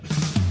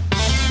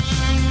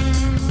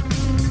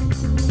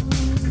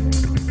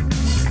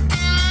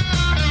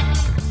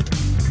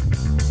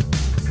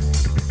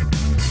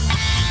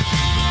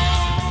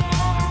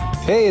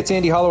Hey, it's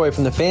Andy Holloway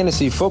from the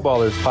Fantasy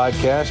Footballers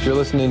podcast. You're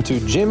listening to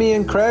Jimmy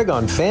and Craig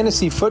on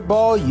Fantasy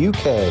Football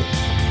UK.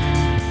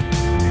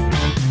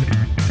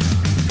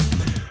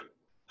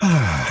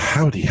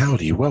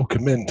 Howdy.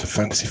 Welcome into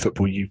Fantasy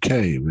Football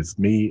UK with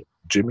me,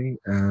 Jimmy,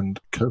 and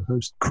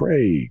co-host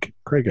Craig.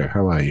 Craigo,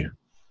 how are you?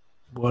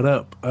 What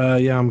up?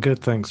 Yeah, I'm good,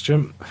 thanks,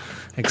 Jim.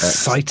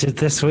 Excited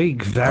this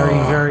week.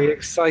 Very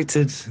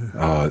excited.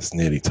 Oh, it's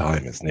nearly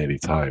time.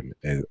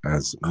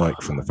 As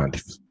Mike from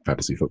the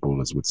Fantasy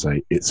Footballers would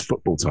say, it's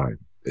football time.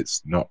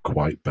 It's not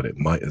quite, but it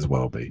might as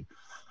well be.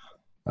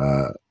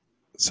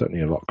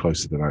 Certainly a lot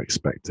closer than I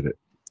expected it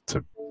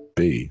to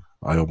be.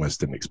 I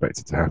almost didn't expect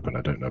it to happen.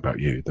 I don't know about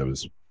you. There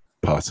was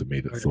part of me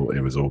that thought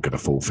it was all going to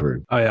fall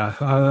through. Oh, yeah.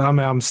 I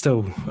mean, I'm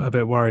still a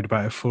bit worried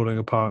about it falling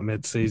apart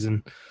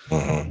mid-season.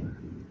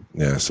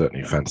 Yeah,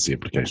 certainly fantasy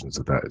implications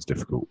of that is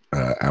difficult.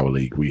 Our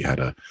league, we had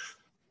a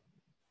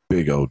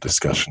big old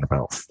discussion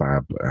about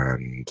FAB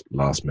and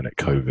last-minute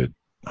COVID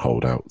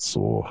holdouts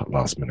or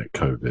last-minute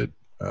COVID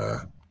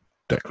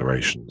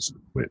declarations,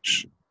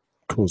 which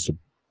caused a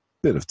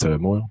bit of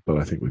turmoil, but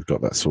I think we've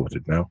got that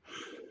sorted now.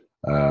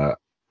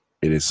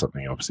 It is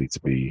something, obviously, to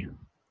be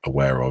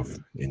aware of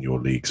in your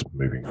leagues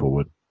moving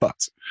forward.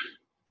 But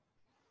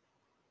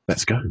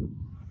let's go.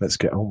 Let's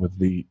get on with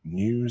the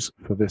news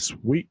for this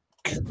week.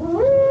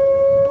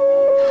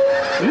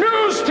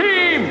 News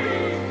team,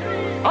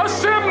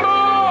 assemble!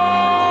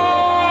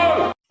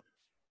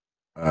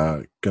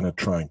 Gonna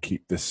try and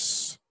keep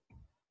this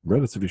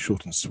relatively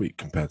short and sweet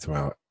compared to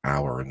our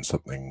hour and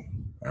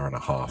a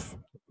half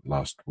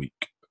last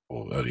week,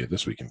 or earlier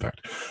this week, in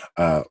fact.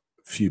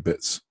 Few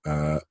bits,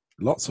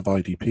 lots of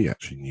IDP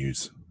actually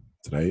news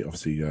today.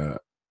 Obviously,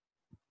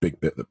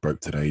 big bit that broke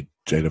today,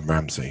 Jalen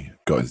Ramsey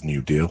got his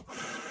new deal,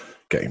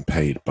 getting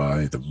paid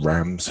by the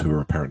Rams, who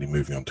are apparently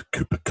moving on to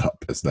Cooper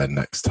Kupp as their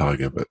next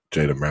target. But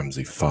Jalen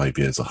Ramsey, 5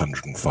 years,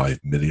 $105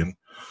 million.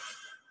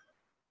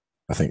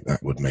 I think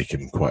that would make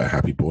him quite a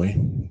happy boy.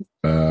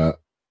 DeAndre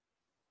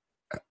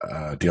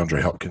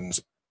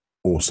Hopkins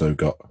also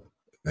got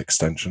an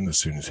extension as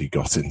soon as he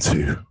got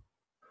into...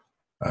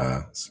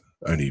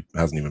 only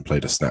hasn't even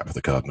played a snap for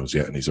the Cardinals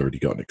yet, and he's already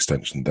got an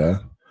extension there.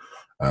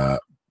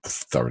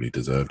 Thoroughly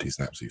deserved. He's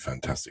an absolutely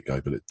fantastic guy,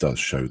 but it does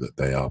show that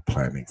they are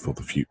planning for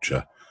the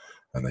future,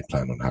 and they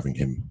plan on having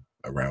him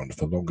around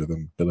for longer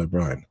than Bill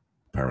O'Brien,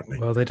 apparently.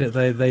 Well, they did.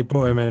 They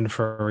brought him in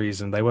for a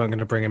reason. They weren't going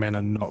to bring him in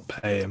and not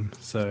pay him.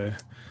 So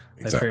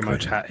they Exactly.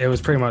 pretty much it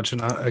was pretty much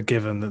a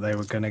given that they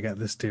were going to get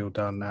this deal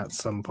done at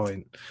some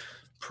point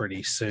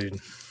pretty soon.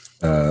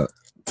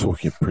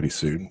 Talking of pretty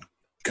soon,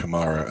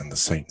 Kamara and the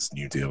Saints'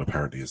 new deal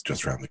apparently is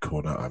just around the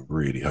corner. I'm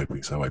really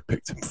hoping so. I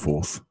picked him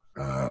fourth.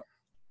 The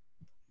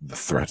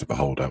threat of a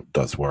holdout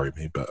does worry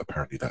me, but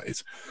apparently that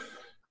is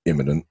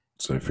imminent.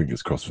 So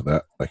fingers crossed for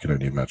that. I can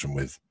only imagine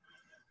with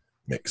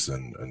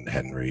Mixon and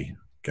Henry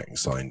getting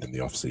signed in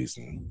the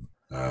off-season,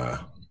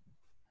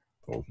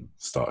 or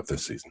start of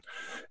this season,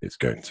 it's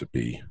going to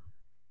be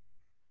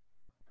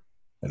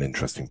an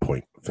interesting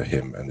point for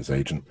him and his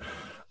agent.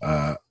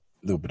 A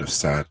little bit of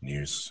sad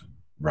news.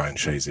 Ryan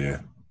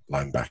Shazier,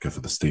 linebacker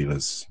for the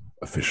Steelers,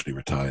 officially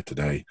retired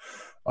today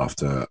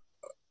after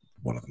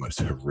one of the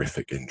most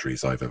horrific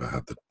injuries I've ever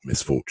had the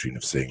misfortune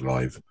of seeing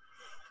live.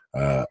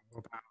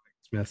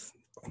 Smith.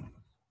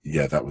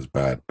 Yeah, that was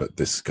bad. But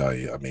this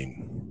guy, I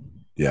mean,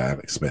 yeah,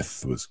 Alex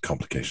Smith was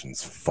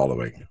complications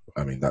following.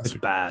 I mean, that's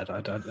bad.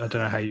 I don't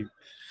know how you...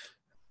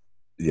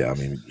 Yeah, I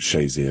mean,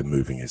 Shazier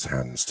moving his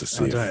hands to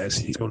see if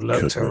he could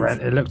move.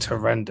 It looked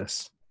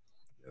horrendous.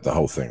 The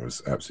whole thing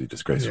was absolutely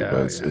disgraceful. Yeah,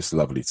 but it's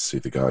lovely to see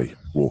the guy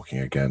walking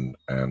again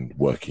and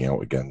working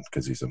out again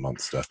because he's a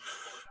monster.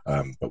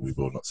 But we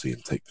will not see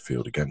him take the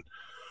field again.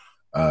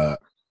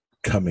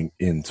 Coming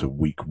into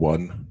week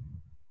one,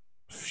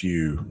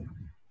 few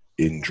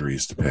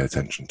injuries to pay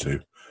attention to.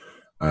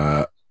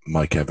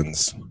 Mike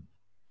Evans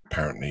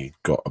apparently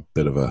got a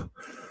bit of a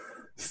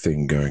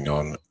thing going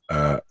on,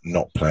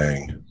 not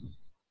playing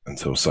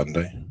until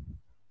Sunday.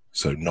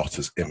 So not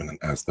as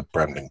imminent as the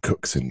Brandon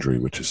Cooks injury,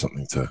 which is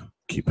something to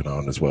keep an eye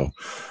on as well.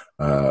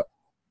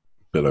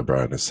 Bill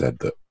O'Brien has said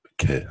that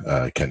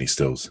Kenny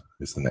Stills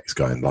is the next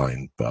guy in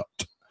line, but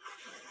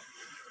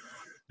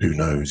who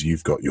knows?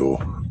 You've got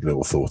your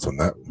little thought on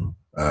that,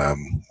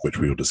 which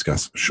we will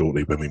discuss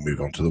shortly when we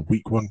move on to the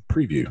week one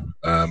preview.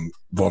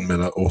 Von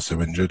Miller also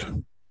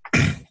injured.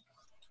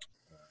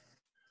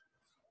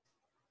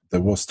 There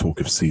was talk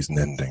of season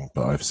ending,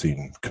 but I've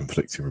seen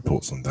conflicting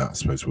reports on that. I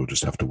suppose we'll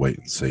just have to wait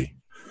and see.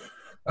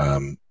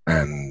 And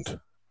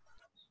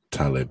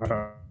Talib.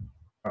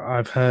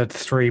 I've heard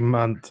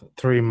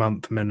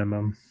 3-month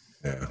minimum.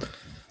 Yeah,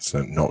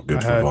 so not good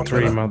I for heard Von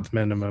Miller. 3-month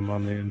minimum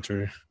on the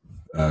injury.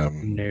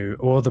 No,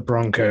 or the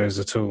Broncos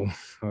at all.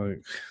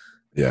 Like,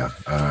 yeah,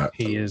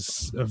 he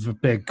is a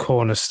big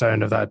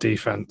cornerstone of that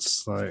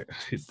defense. Like,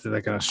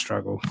 they're going to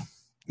struggle.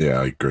 Yeah,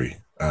 I agree.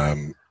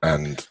 And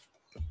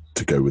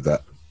to go with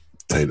that,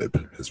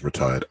 Talib has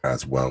retired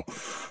as well.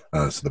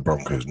 So the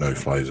Broncos'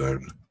 no-fly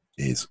zone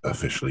is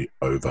officially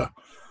over.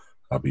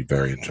 I'll be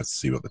very interested to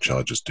see what the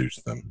Chargers do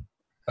to them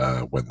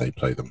when they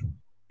play them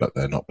but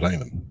they're not playing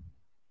them.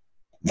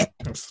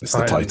 It's the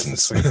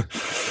Titans.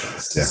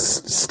 Titans. Yeah.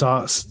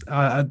 Starts.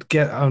 I'd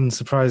get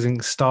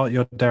unsurprising. Start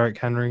your Derrick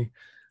Henry.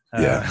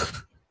 Yeah.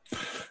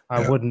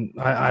 I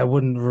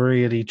wouldn't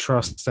really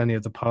trust any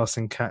of the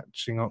passing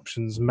catching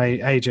options.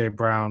 AJ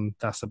Brown.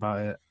 That's about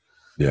it.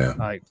 Yeah.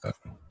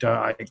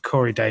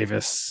 Corey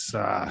Davis.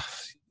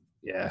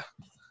 Yeah,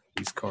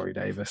 he's Corey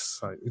Davis.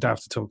 We don't have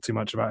to talk too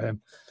much about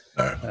him.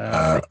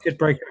 No. He could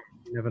break it.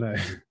 You never know.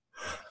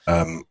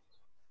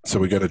 So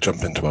we're going to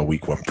jump into our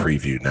week 1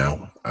 preview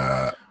now.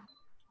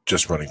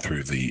 Just running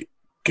through the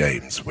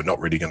games. We're not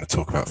really going to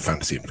talk about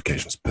fantasy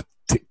implications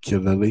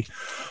particularly,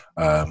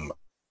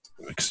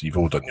 because you've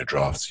all done your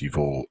drafts. You've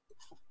all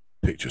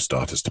picked your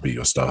starters to be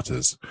your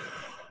starters.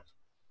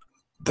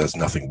 There's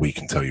nothing we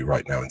can tell you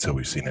right now until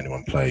we've seen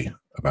anyone play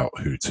about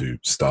who to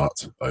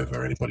start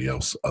over anybody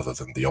else other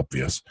than the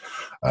obvious.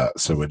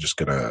 So we're just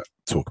going to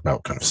talk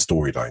about kind of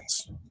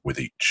storylines with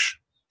each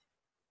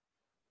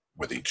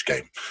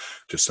game,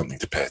 just something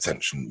to pay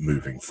attention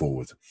moving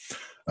forward.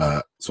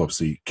 So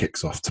obviously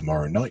kicks off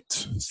tomorrow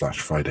night /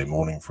 Friday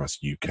morning for us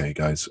UK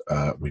guys.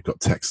 We've got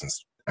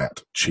Texans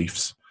at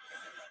Chiefs.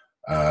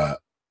 The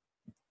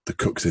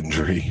Cooks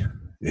injury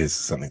is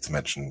something to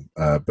mention,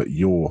 but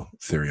your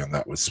theory on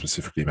that was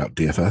specifically about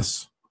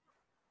DFS.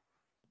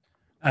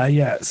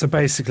 So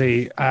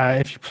basically,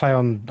 if you play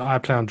on, I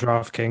play on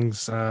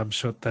DraftKings. I'm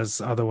sure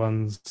there's other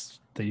ones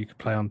that you could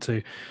play on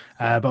too,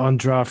 but on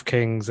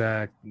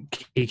DraftKings,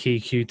 Kiki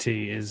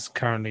QT is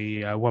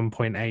currently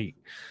 1.8,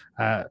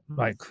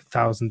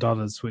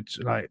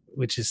 $1,000,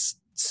 which is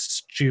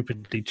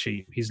stupidly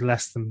cheap. He's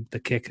less than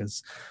the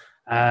kickers.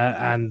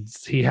 And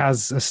he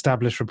has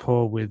established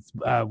rapport with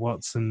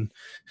Watson.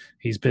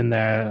 He's been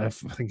there, I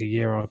think, a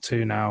year or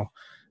two now.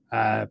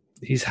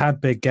 He's had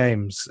big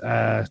games.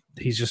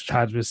 He's just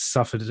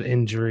suffered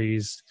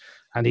injuries,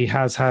 and he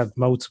has had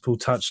multiple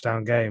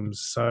touchdown games.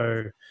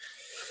 So,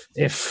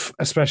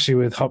 especially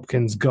with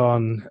Hopkins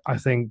gone, I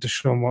think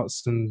Deshaun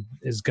Watson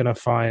is going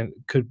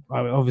to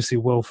obviously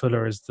Will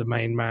Fuller is the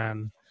main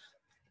man,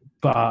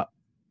 but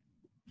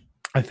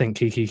I think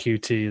Kiki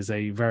QT is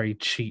a very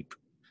cheap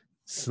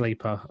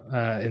sleeper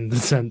in the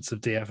sense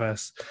of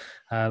DFS.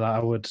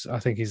 I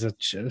think he's a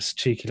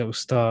cheeky little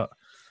start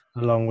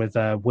along with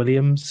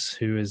Williams,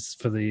 who is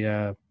for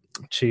the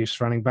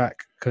Chiefs running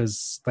back,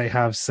 because they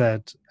have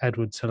said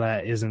Edward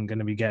Tillett isn't going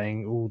to be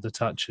getting all the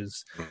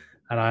touches,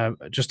 and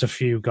just a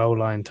few goal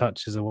line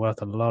touches are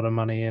worth a lot of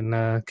money in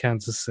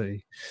Kansas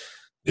City.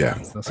 Yeah,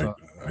 I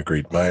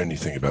agreed. My only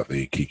thing about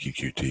the Kiki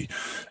QT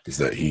is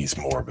that he's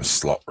more of a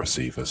slot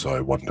receiver, so I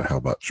wonder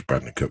how much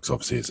Brandon Cooks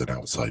obviously is an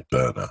outside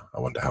burner. I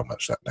wonder how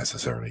much that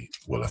necessarily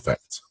will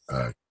affect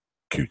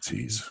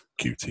QT's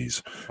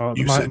usage.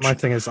 My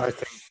thing is, I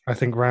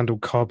think Randall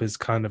Cobb is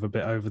kind of a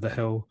bit over the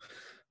hill.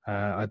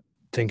 I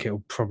think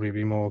it'll probably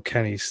be more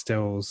Kenny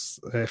Stills,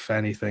 if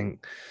anything.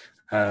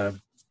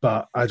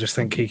 But I just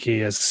think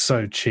Kiki is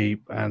so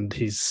cheap, and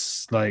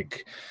he's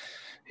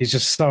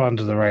just so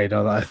under the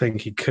radar that I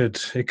think it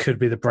could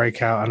be the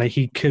breakout, and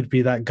he could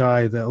be that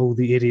guy that all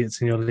the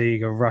idiots in your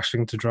league are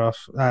rushing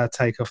to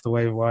take off the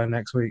waiver wire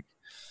next week.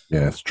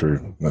 Yeah, it's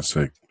true. That's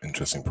an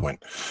interesting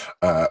point.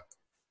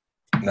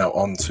 Now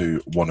on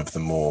to one of the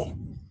more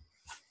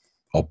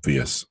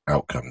obvious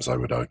outcomes, I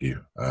would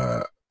argue.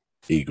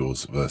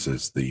 Eagles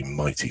versus the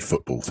mighty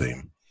football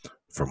team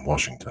from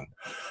Washington.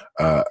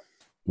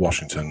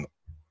 Washington,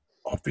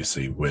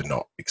 obviously, we're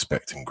not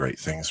expecting great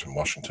things from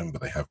Washington,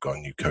 but they have got a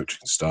new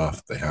coaching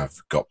staff. They have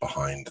got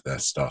behind their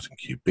starting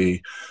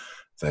QB.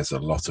 There's a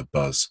lot of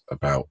buzz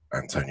about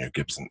Antonio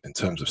Gibson in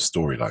terms of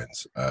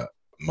storylines.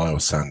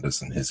 Miles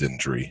Sanders and his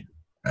injury,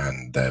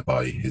 and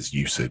thereby his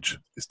usage,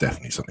 is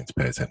definitely something to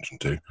pay attention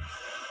to.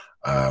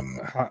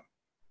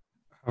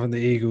 Haven't the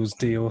Eagles'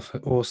 deal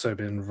also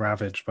been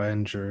ravaged by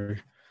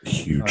injury?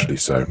 Hugely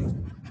so.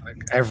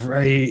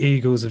 Every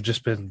Eagles have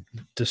just been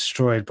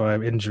destroyed by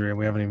injury, and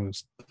we haven't even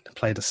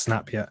played a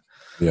snap yet.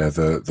 Yeah,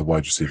 the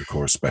wide receiver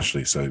core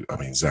especially. So, I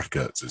mean, Zach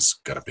Ertz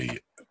is going to be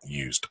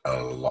used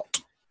a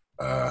lot,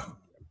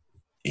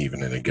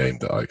 even in a game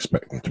that I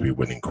expect them to be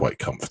winning quite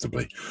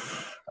comfortably.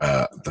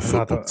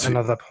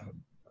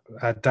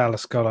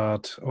 Dallas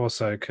Goedert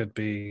also could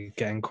be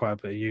getting quite a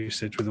bit of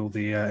usage with all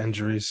the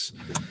injuries.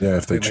 Yeah,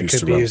 if they choose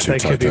to run two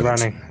tight ends.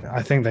 Running.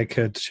 I think they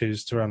could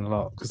choose to run a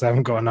lot because they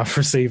haven't got enough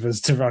receivers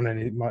to run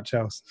much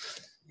else.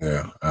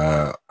 Yeah,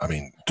 I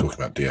mean, talking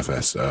about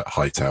DFS,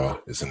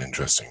 Hightower is an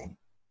interesting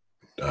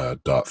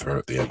dart throw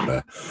at the end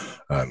there.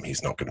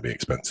 He's not going to be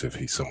expensive.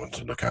 He's someone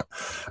to look at.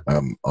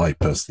 I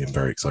personally am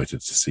very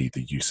excited to see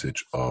the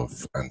usage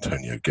of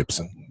Antonio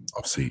Gibson.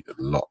 Obviously,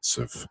 lots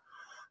of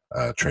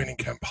training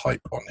camp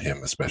hype on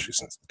him, especially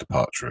since the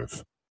departure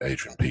of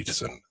Adrian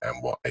Peterson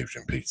and what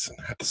Adrian Peterson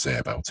had to say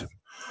about him.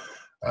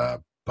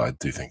 But I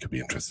do think it'll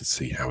be interesting to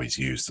see how he's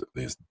used.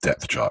 His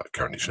depth chart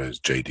currently shows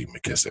J.D.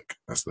 McKissick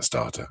as the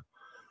starter.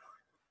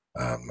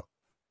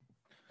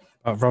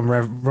 Ron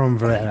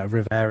Rivera.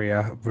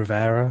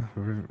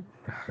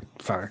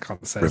 I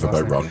can't say his last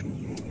name. Riverboat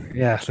Ron.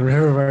 Yeah,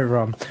 very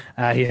wrong.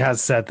 He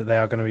has said that they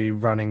are going to be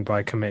running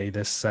by committee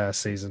this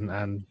season,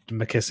 and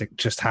McKissick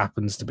just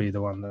happens to be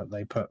the one that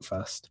they put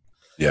first.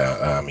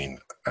 Yeah, I mean,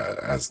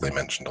 as they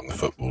mentioned on the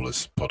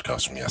Footballers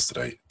podcast from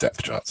yesterday,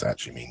 depth charts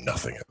actually mean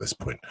nothing at this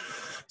point.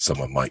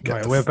 Someone might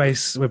get. Right,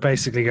 we're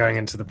basically going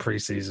into the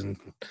preseason.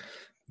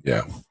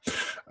 Yeah.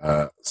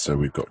 So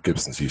we've got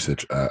Gibson's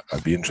usage.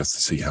 I'd be interested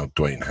to see how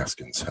Dwayne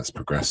Haskins has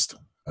progressed.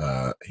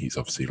 He's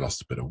obviously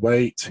lost a bit of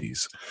weight.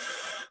 He's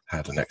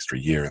had an extra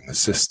year in the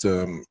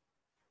system.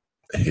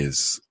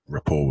 His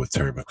rapport with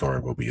Terry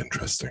McLaurin will be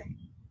interesting.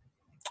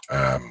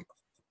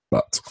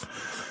 But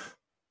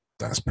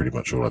that's pretty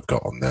much all I've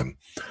got on them.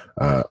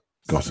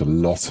 Got a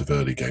lot of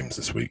early games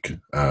this week.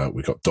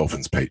 We got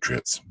Dolphins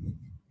Patriots.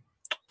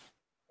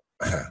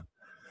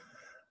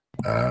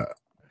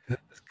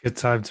 Good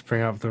time to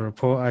bring up the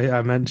report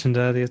I mentioned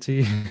earlier to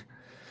you.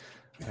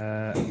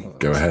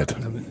 Go ahead.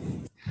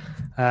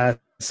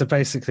 So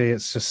basically,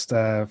 it's just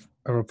a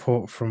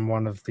report from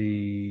one of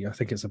I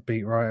think it's a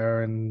beat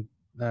writer in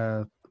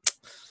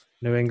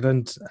New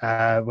England,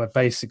 where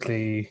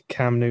basically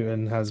Cam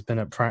Newton has been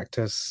at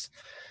practice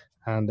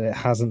and it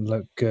hasn't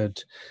looked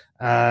good.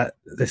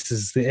 This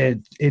is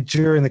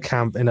during the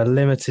camp in a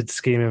limited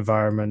scheme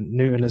environment.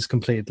 Newton has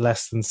completed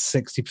less than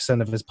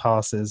 60% of his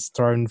passes,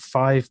 thrown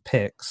 5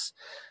 picks,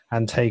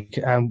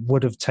 and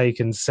would have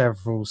taken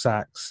several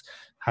sacks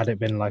had it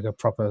been like a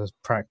proper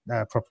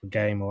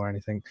game or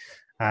anything.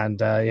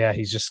 And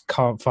he just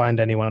can't find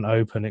anyone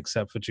open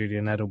except for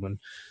Julian Edelman.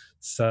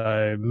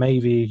 So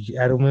maybe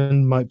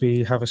Edelman might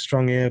have a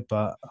strong year,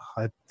 but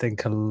I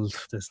think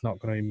there's not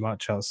going to be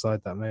much outside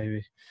that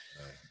maybe.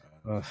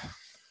 But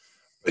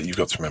you've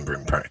got to remember,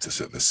 in practice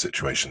at this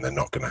situation, they're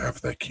not going to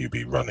have their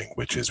QB running,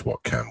 which is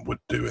what Cam would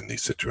do in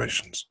these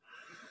situations.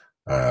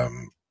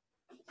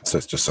 So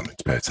it's just something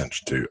to pay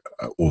attention to.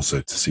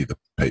 Also, to see the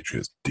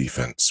Patriots'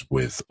 defense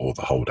with all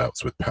the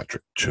holdouts with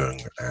Patrick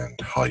Chung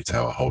and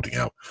Hightower holding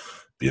out.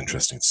 Be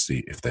interesting to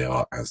see if they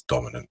are as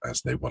dominant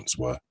as they once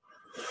were.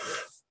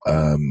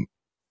 And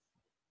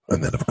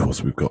then, of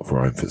course, we've got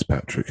Ryan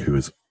Fitzpatrick, who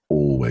is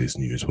always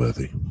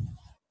newsworthy.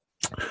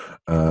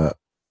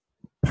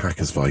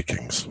 Packers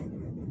Vikings.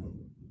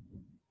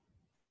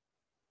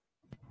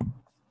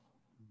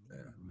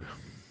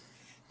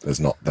 There's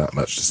not that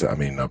much to say. I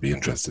mean, I'll be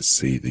interested to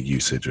see the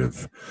usage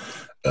of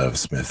Irv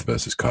Smith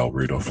versus Kyle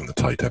Rudolph in the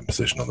tight end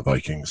position on the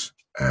Vikings,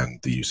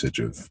 and the usage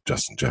of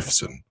Justin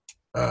Jefferson,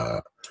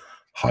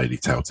 highly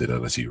touted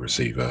LSU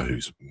receiver,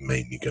 who's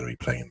mainly going to be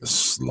playing in the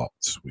slot,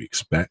 we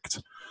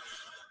expect.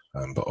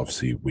 But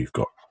obviously, we've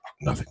got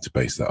nothing to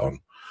base that on.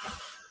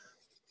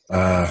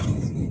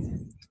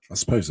 I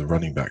suppose the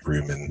running back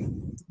room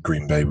in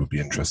Green Bay would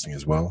be interesting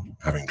as well,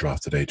 having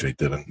drafted A.J.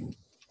 Dillon.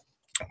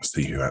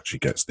 See who actually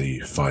gets the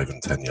 5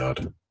 and 10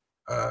 yard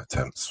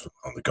attempts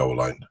on the goal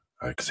line,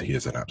 because he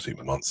is an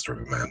absolute monster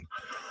of a man.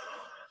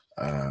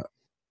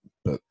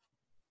 But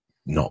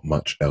not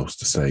much else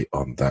to say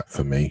on that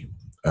for me.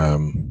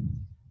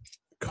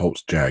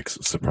 Colts Jags,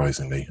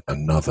 surprisingly,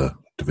 another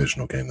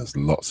divisional game. There's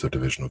lots of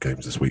divisional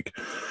games this week.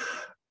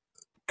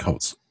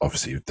 Colts,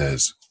 obviously,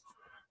 there's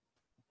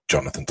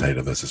Jonathan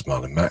Taylor versus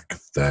Marlon Mack,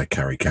 their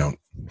carry count.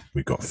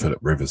 We've got Phillip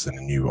Rivers in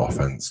a new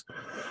offense.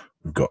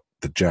 We've got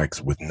the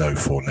Jags with no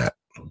Fournette,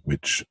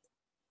 which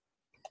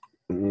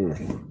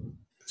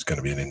is going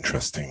to be an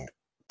interesting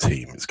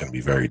team. It's going to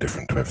be very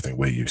different to everything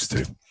we're used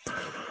to.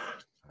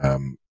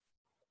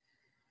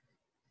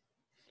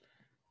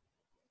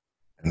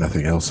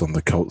 Nothing else on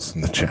the Colts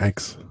and the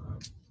Jags?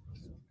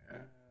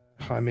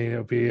 I mean,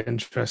 it'll be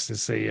interesting to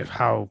see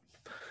how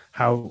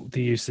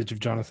the usage of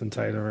Jonathan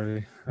Taylor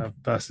really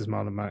versus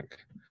Marlon Mack.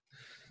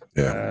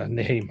 Yeah,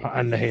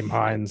 Naheem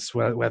Hines,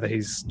 whether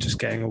he's just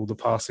getting all the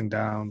passing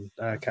down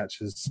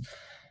catches.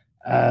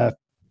 Other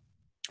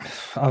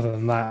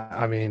than that,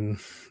 I mean,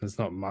 there's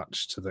not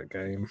much to that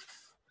game.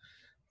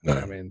 No,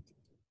 I mean,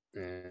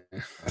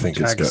 I think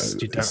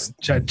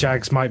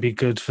Jags might be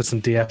good for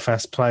some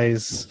DFS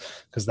plays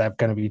because they're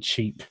going to be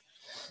cheap,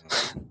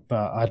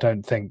 but I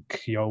don't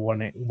think you'll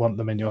want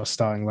them in your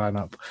starting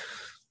lineup.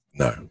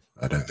 No,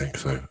 I don't think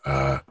so.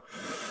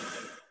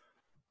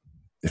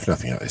 If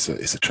nothing else,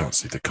 it's a chance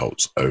to see the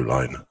Colts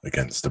O-line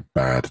against a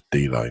bad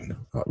D-line,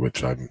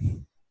 which I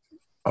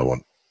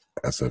want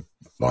as a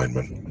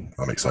lineman.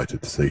 I'm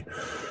excited to see.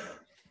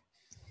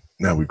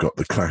 Now we've got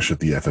the clash of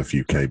the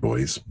FFUK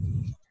boys.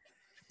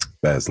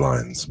 Bears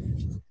Lions.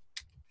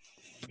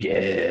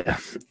 Yeah.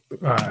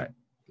 All right.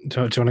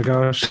 Do you want to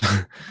go?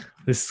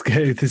 This is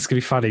going to be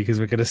funny because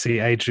we're going to see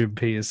Adrian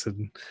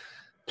Peterson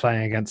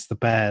playing against the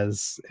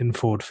Bears in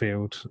Ford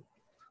Field.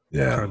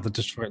 Yeah. For the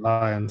Detroit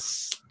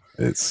Lions.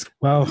 It's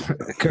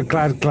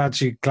glad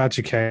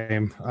you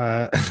came.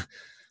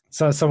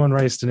 So someone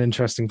raised an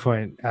interesting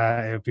point.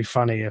 It would be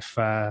funny if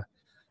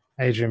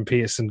Adrian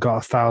Peterson got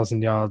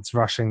 1,000 yards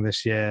rushing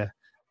this year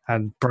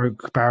and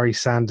broke Barry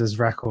Sanders'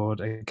 record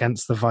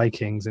against the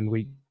Vikings in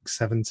Week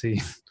 17.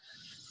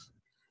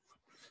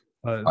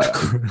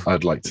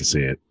 I'd like to see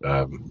it.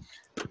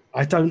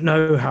 I don't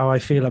know how I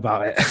feel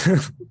about it.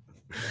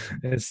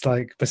 It's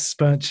like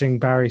besmirching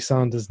Barry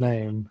Sanders'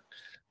 name,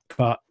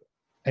 but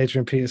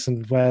Adrian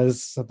Peterson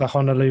wears the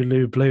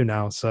Honolulu blue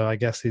now, so I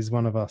guess he's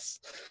one of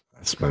us.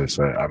 I suppose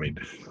so. I mean,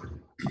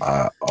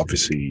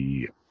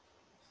 obviously,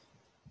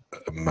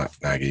 Matt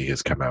Nagy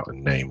has come out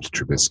and named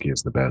Trubisky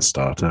as the Bears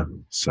starter.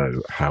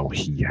 So how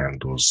he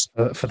handles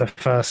For the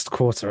first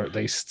quarter, at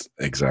least.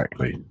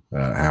 exactly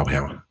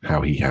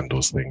how he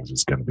handles things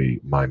is going to be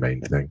my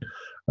main thing.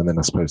 And then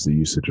I suppose the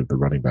usage of the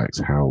running backs,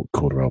 how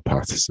Cordarrelle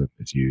Patterson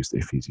is used,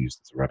 if he's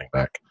used as a running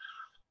back,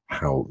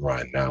 how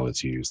Ryan Nall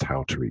is used,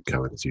 how Tariq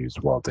Cohen is used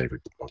while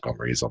David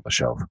Montgomery is on the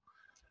shelf.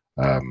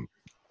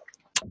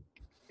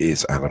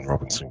 Is Allen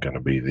Robinson going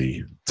to be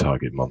the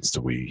target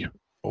monster we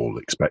all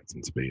expect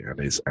him to be? And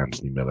is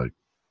Anthony Miller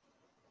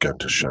going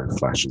to show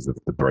flashes of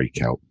the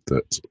breakout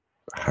that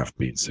have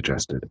been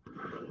suggested?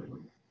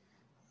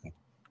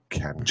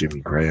 Can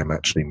Jimmy Graham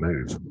actually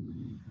move?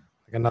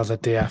 Another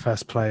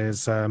DFS player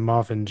is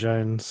Marvin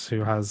Jones,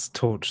 who has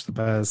torched the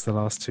Bears the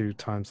last 2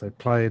 times they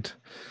played,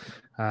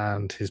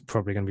 and he's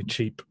probably going to be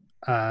cheap.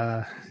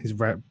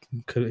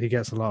 He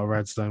gets a lot of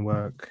red zone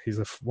work. He's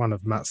one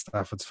of Matt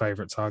Stafford's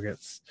favorite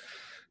targets.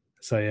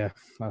 So yeah,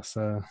 that's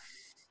that.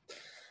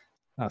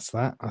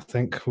 I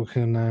think we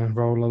can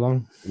roll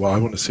along. Well, I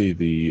want to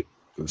see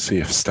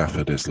if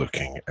Stafford is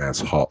looking as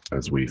hot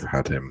as we've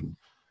had him.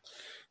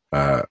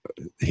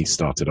 He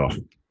started off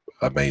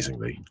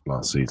amazingly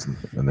last season,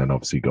 and then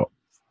obviously got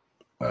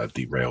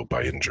derailed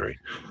by injury.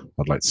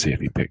 I'd like to see if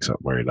he picks up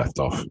where he left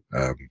off.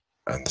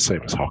 And the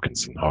same as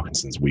Hawkinson.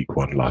 Hawkinson's week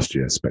 1 last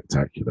year,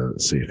 spectacular.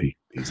 Let's see if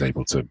he's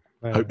able to,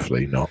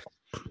 hopefully not.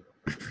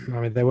 I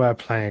mean, they were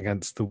playing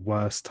against the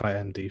worst tight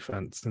end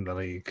defense in the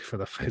league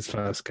for his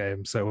first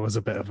game, so it was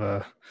a bit of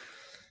a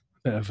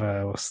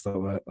what's the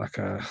word, like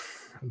a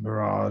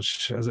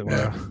mirage, as it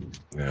were.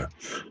 Yeah.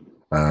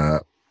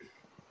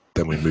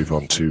 Then we move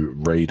on to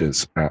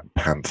Raiders at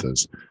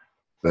Panthers.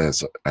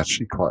 There's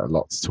actually quite a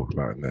lot to talk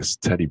about in this.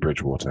 Teddy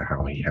Bridgewater,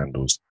 how he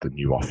handles the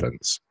new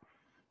offense.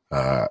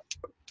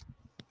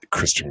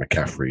 Christian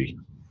McCaffrey,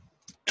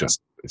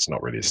 it's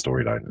not really a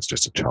storyline. It's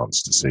just a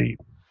chance to see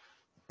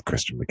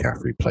Christian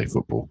McCaffrey play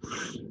football.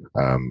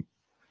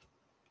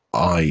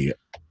 I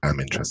am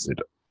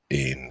interested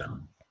in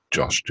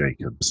Josh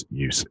Jacobs'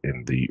 use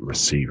in the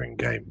receiving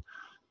game.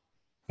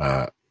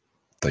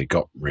 They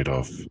got rid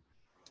of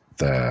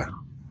their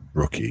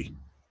rookie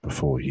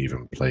before he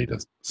even played a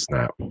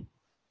snap.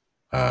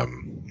 Can't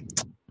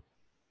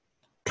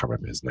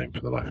remember his name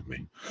for the life of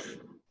me.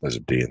 There's a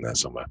D in there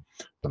somewhere.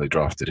 But they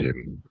drafted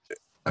him.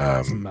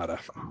 Doesn't matter.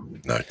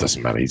 No, it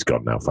doesn't matter. He's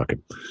gone now. Fuck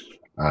him.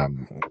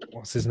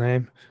 What's his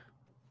name?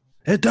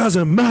 It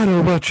doesn't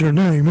matter what your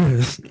name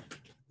is.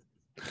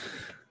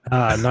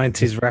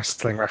 90s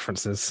wrestling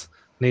references.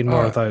 Need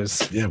more of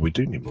those. Yeah, we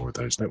do need more of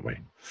those, don't we?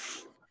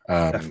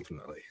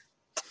 Definitely.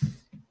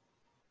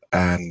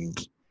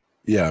 And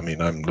yeah, I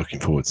mean, I'm looking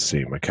forward to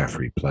seeing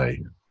McCaffrey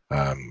play.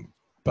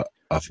 But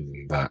other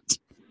than that,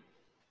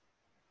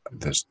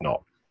 there's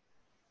not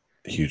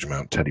a huge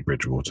amount. Teddy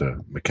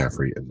Bridgewater,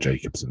 McCaffrey, and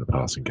Jacobs in the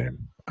passing game.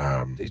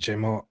 DJ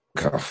Moore.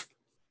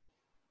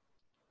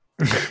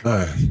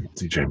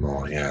 DJ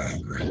Moore, yeah.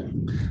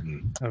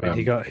 I mean,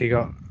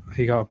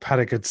 he had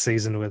a good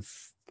season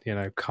with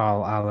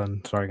Carl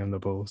Allen throwing him the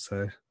ball.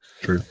 So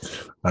true.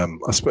 I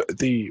suppose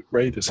the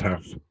Raiders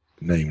have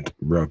named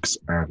Ruggs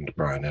and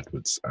Bryan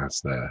Edwards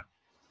as their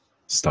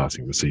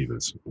starting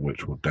receivers,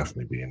 which will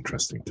definitely be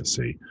interesting to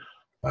see.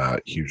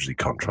 Hugely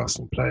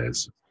contrasting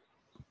players,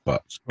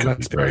 but could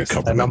be very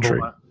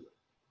complementary.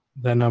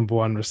 Their number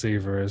one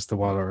receiver is the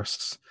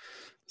Walrus.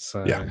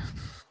 So yeah.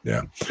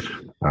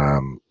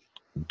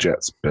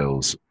 Jets,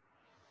 Bills.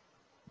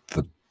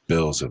 The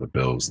Bills are the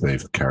Bills.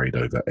 They've carried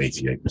over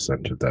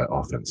 88% of their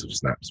offensive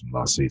snaps from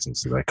last season,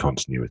 so their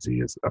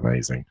continuity is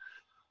amazing.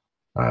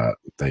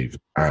 They've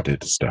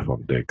added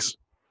Stephon Diggs,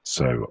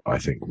 so I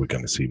think we're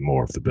going to see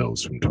more of the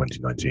Bills from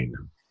 2019,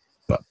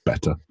 but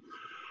better.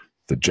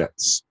 The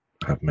Jets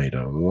have made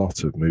a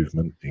lot of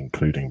movement,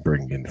 including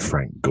bringing in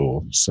Frank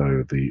Gore,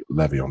 so the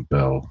Le'Veon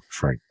Bell,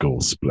 Frank Gore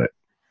split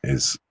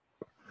is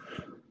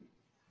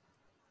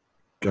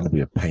going to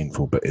be a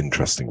painful but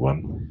interesting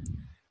one.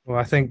 Well,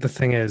 I think the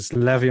thing is,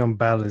 Le'Veon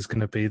Bell is going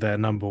to be their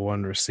number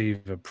one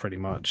receiver pretty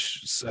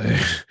much. So,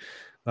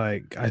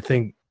 I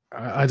think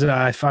I don't know.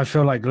 I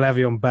feel like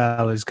Le'Veon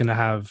Bell is going to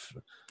have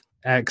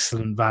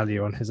excellent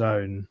value on his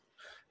own,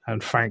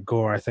 and Frank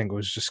Gore, I think,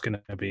 was just going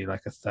to be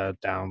like a third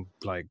down,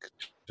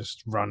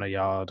 just run a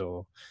yard,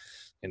 or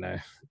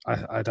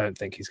I don't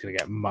think he's going to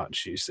get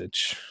much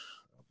usage.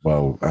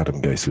 Well,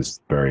 Adam Gase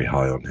is very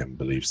high on him,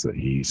 believes that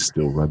he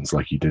still runs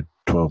like he did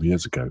 12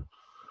 years ago.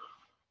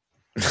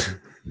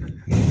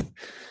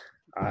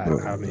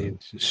 I mean,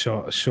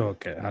 sure,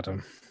 get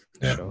Adam.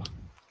 Yeah. Sure.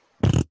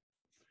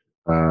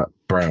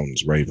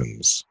 Browns,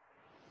 Ravens.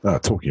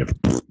 Talking of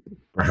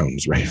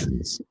Browns,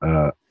 Ravens.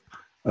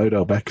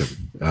 Odell Beckham.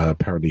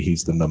 Apparently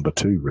he's the number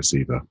 2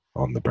 receiver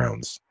on the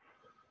Browns.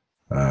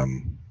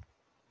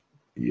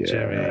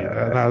 Jimmy,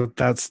 Yeah.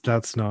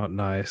 that's not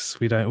nice.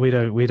 We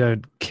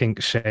don't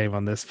kink shame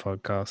on this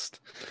podcast.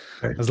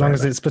 Okay, As fair long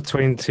as enough. it's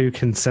between two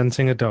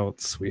consenting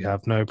adults, we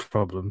have no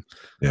problem.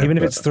 Yeah, Even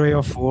if but it's 3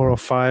 or 4 or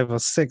 5 or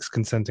 6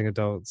 consenting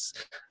adults,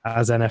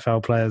 as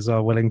NFL players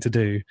are willing to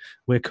do,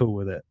 we're cool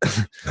with it.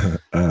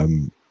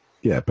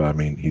 yeah, but I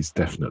mean, he's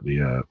definitely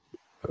a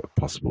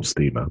possible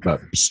streamer.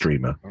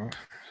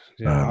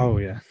 Yeah. Oh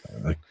yeah.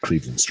 A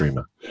Cleveland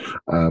streamer.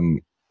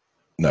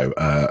 No,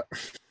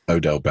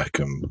 Odell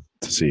Beckham,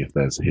 to see if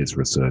there's his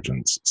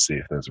resurgence, see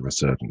if there's a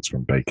resurgence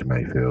from Baker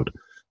Mayfield,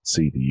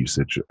 see the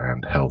usage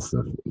and health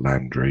of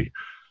Landry,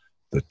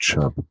 the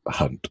Chubb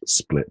Hunt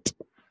split,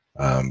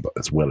 but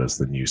as well as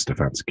the new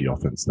Stefanski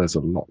offense. There's a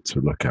lot to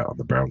look at on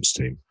the Browns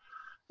team.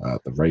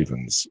 The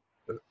Ravens,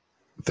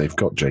 they've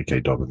got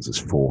J.K. Dobbins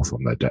as 4th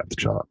on their depth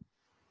chart.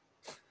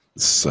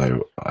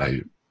 So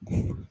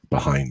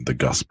behind the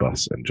Gus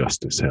Bus and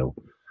Justice Hill,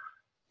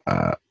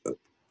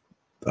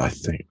 I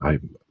think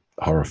I'm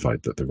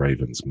horrified that the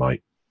Ravens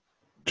might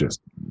just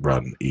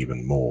run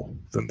even more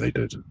than they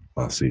did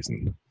last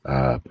season.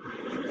 Who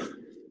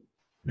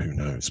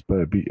knows?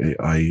 But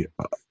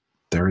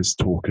there is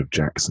talk of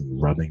Jackson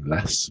running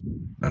less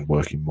and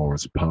working more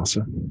as a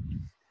passer.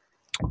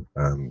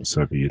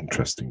 So it'd be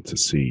interesting to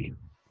see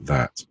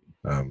that.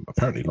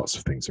 Apparently, lots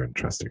of things are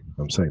interesting.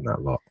 I'm saying that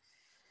a lot.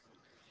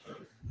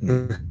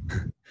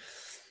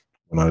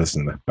 When I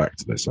listen back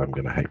to this, I'm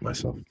going to hate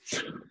myself.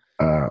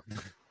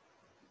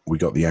 We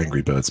got the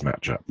Angry Birds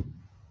matchup.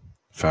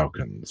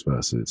 Falcons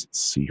versus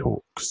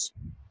Seahawks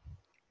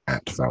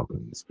at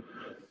Falcons.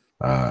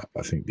 I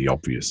think the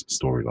obvious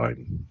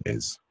storyline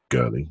is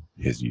Gurley,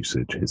 his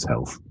usage, his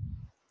health.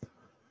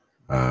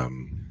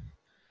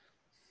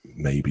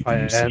 Maybe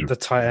The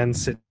tight end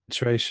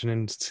situation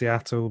in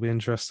Seattle will be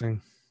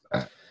interesting.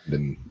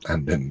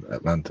 And in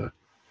Atlanta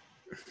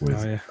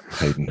with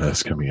Hayden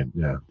Hurst coming in.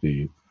 Yeah,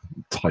 the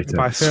tight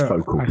end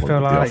focal point of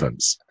the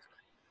offense.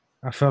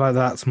 I feel like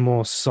that's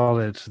more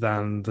solid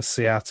than the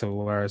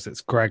Seattle, whereas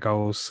it's Greg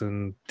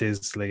Olsen,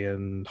 Disley,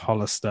 and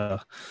Hollister,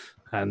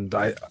 and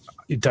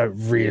you don't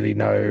really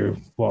know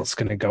what's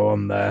going to go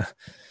on there.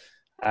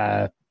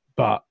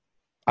 But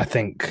I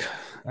think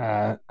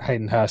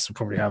Hayden Hurst will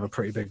probably have a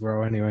pretty big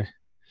role anyway.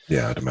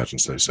 Yeah, I'd imagine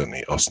so.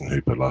 Certainly, Austin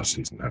Hooper last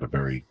season had a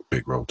very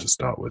big role to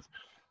start with.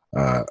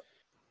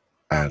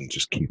 And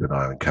just keep an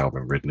eye on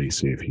Calvin Ridley,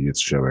 see if he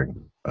is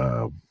showing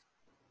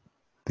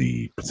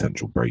the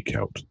potential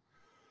breakout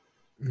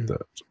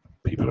that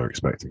people are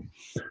expecting.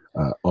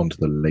 On to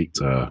the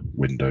later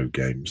window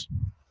games.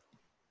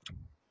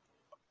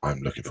 I'm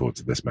looking forward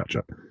to this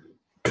matchup.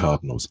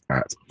 Cardinals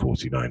at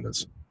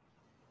 49ers.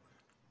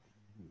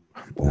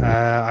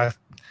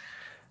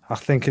 I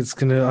think it's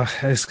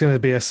gonna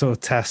be a sort of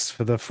test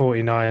for the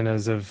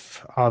 49ers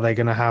of, are they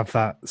gonna have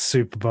that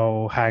Super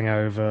Bowl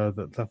hangover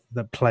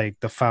that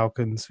plagued the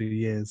Falcons for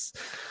years?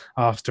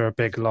 After a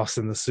big loss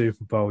in the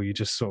Super Bowl, you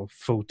just sort of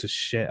fall to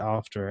shit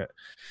after it.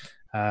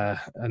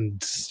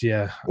 And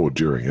yeah, or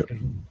during it.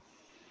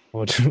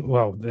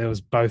 Well, there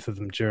was both of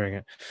them during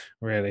it,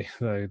 really.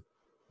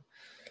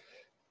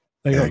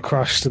 They got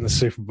crushed in the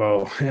Super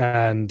Bowl,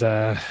 and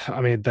I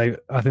think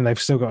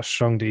they've still got a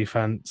strong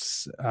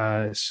defense.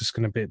 It's just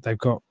going to be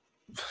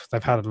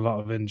they've had a lot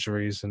of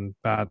injuries and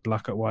bad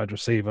luck at wide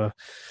receiver,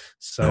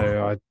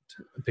 so I'd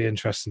be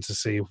interested to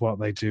see what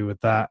they do with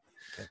that,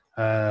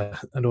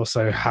 and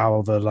also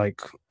how the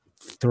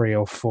 3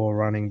 or 4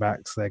 running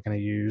backs they're going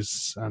to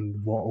use and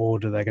what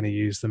order they're going to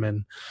use them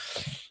in.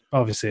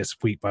 Obviously, it's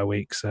week by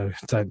week, so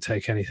don't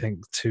take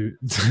anything too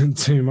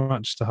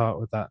much to heart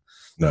with that.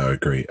 No, I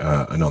agree.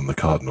 And on the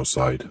Cardinal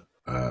side,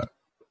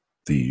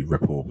 the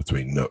rapport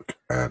between Nook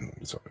and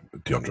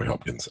DeAndre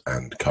Hopkins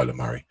and Kyler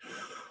Murray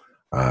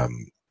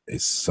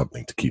is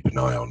something to keep an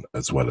eye on,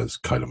 as well as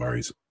Kyler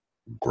Murray's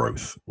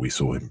growth. We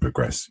saw him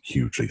progress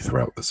hugely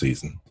throughout the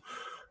season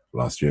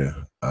last year.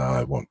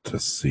 I want to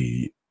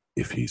see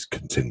if he's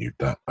continued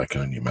that. I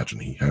can only imagine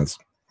he has.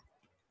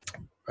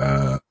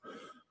 But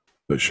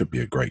it should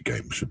be a great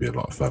game. Should be a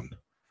lot of fun.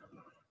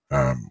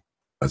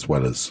 As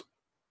well as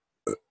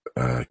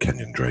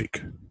Kenyon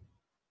Drake.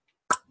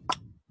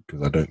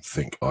 Because I don't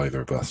think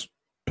either of us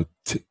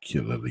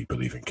particularly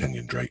believe in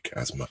Kenyon Drake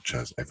as much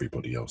as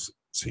everybody else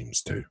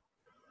seems to.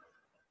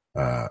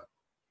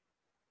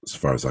 As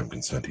far as I'm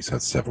concerned, he's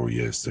had several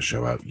years to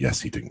show out.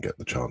 Yes, he didn't get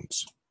the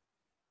chance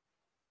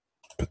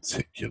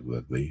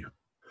particularly.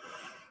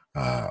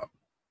 I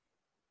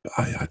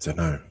don't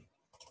know.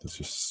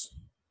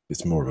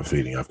 It's more of a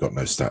feeling. I've got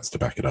no stats to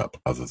back it up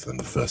other than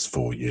the first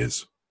 4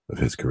 years of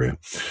his career.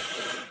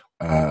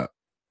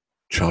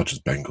 Chargers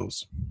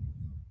Bengals.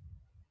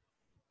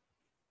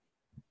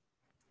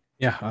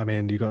 Yeah, I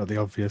mean, you got the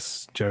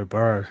obvious Joe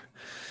Burrow.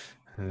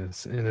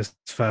 In his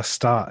first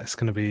start, it's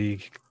going to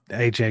be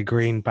AJ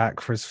Green back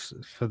for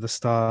the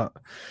start.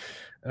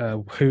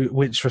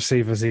 Which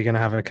receivers are you going to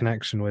have a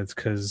connection with?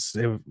 Because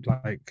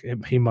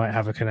he might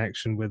have a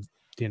connection with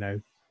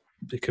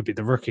it could be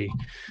the rookie.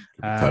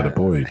 Tyler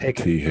Boyd,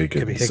 T.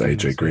 Higgins,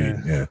 AJ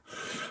Green. Yeah.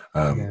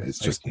 It's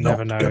just you not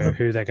never know gonna,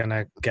 who they're going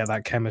to get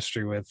that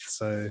chemistry with.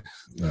 So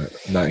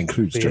that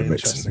includes Joe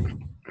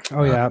Mixon.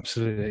 Oh yeah,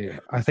 absolutely.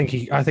 I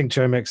think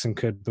Joe Mixon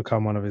could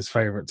become one of his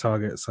favorite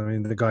targets. I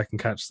mean, the guy can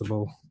catch the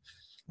ball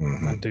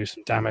and do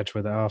some damage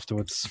with it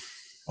afterwards.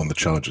 On the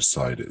Chargers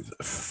side,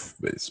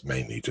 it's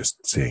mainly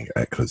just seeing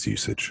Eckler's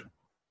usage,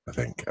 I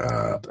think.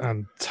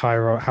 And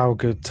Tyrod, how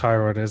good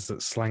Tyrod is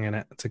at slinging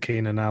it to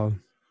Keenan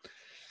Allen.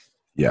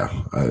 Yeah,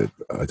 I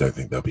don't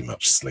think there'll be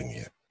much slinging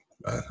it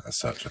as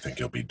such. I think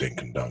it'll be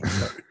dink and dunk.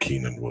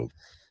 Keenan will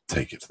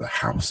take it to the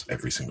house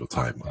every single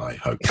time, I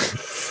hope.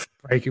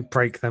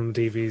 break them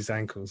DV's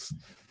ankles.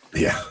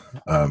 Yeah.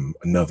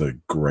 Another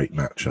great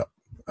matchup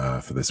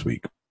for this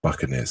week.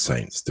 Buccaneers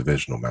Saints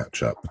divisional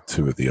matchup.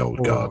 Two of the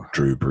old guard,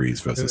 Drew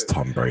Brees versus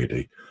Tom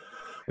Brady.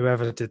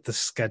 Whoever did the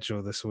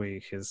schedule this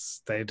week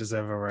they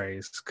deserve a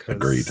raise.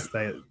 Agreed.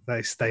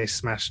 They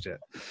smashed it.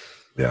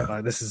 Yeah.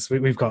 Like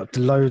we've got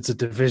loads of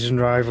division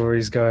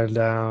rivalries going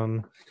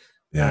down.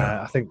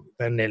 Yeah. I think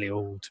they're nearly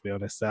all, to be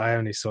honest. I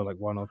only saw like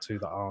one or two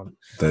that aren't.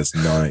 There's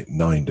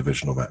nine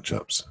divisional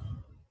matchups.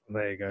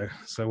 There you go.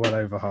 So well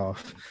over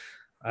half.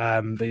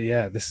 But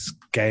yeah, this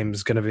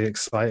game's going to be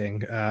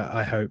exciting.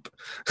 I hope.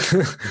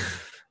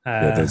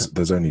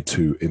 There's only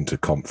two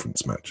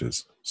interconference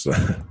matches, so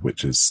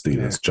which is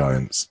Steelers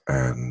Giants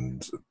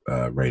and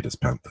Raiders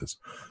Panthers.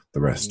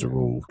 The rest are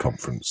all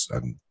conference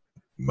and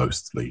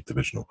mostly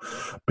divisional.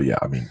 But yeah,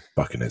 I mean,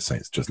 Buccaneers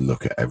Saints, just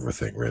look at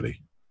everything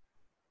really.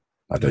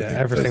 I don't think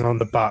everything on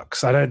the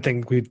Bucks. I don't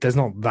think there's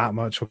not that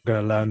much we're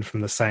going to learn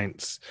from the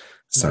Saints.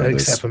 Sanders.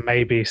 Except for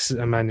maybe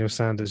Emmanuel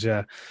Sanders,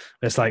 yeah.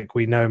 It's like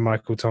we know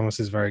Michael Thomas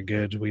is very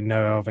good. We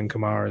know Alvin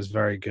Kamara is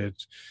very good.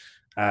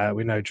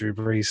 We know Drew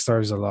Brees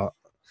throws a lot.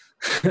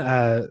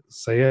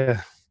 So,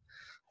 yeah,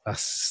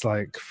 that's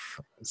like...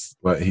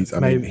 Well,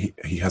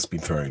 he has been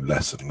throwing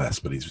less and less,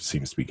 but he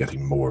seems to be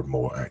getting more and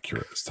more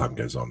accurate as time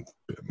goes on.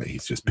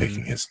 He's just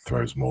picking his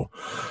throws more.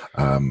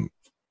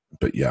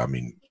 But, yeah, I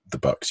mean, the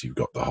Bucks, you've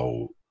got the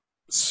whole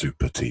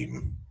super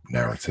team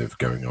narrative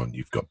going on.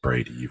 You've got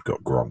Brady, you've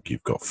got Gronk,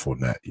 you've got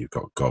Fournette, you've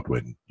got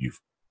Godwin, you've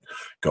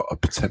got a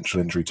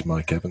potential injury to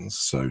Mike Evans.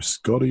 So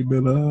Scotty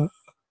Miller.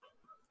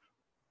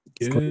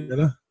 Yeah. Scotty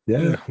Miller?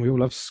 Yeah. We all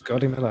love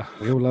Scotty Miller.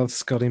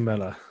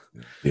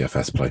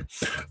 DFS play.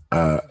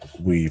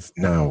 We've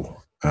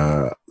now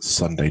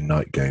Sunday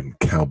night game,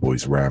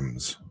 Cowboys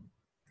Rams.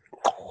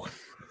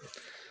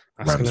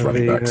 Rams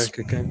running backs. A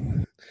good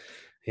game.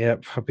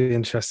 Yep, I'll be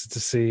interested to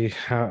see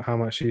how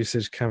much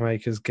usage Cam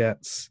Akers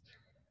gets.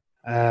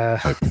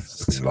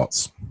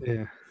 Lots.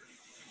 Yeah.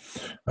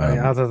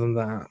 Other than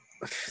that,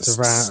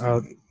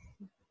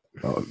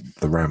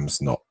 the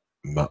Rams not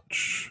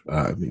much.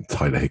 I mean,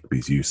 Tyler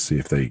Higbee's used. See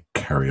if they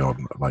carry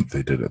on like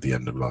they did at the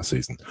end of last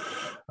season,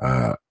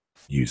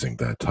 using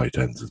their tight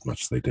ends as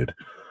much as they did.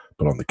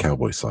 But on the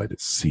Cowboy side,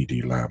 it's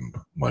CeeDee Lamb,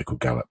 Michael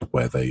Gallup,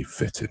 where they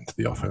fit into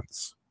the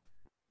offense.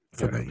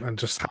 For me. And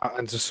just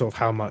sort of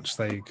how much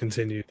they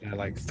continue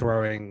like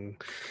throwing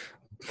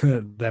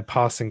their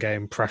passing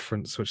game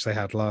preference, which they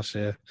had last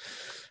year.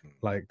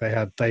 Like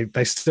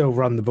they still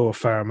run the ball a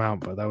fair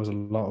amount, but there was a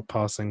lot of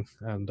passing,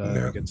 and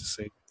good to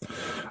see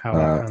how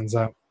that pans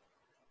out.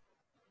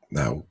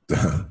 Now,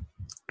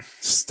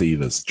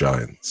 Steelers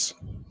Giants.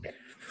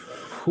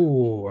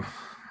 Ooh,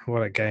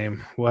 what a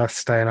game! Worth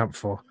staying up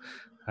for.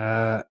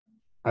 I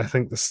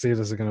think the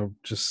Steelers are going to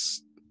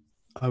just.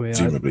 I mean,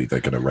 presumably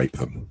they're going to rape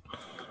them.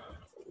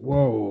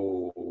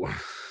 Whoa!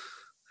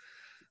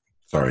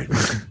 Sorry,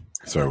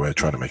 we're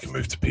trying to make a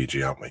move to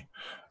PG, aren't we?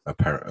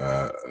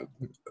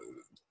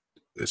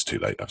 It's too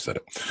late. I've said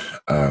it.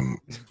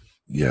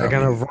 Yeah, they're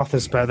going to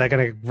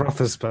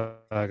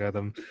Roethlisberger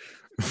them.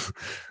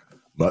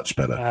 Much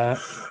better.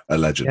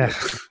 Allegedly. Yeah.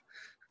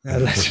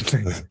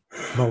 Allegedly.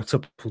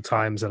 Multiple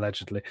times,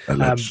 allegedly.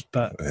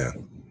 But yeah.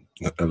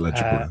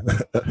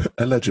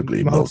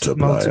 Allegedly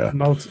multiplier.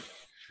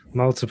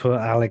 Multiple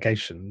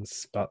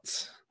allegations,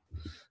 but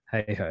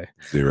hey ho.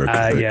 Zero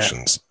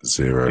convictions.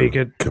 Zero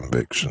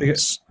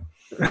convictions.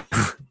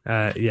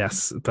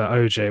 Yes, but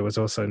OJ was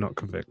also not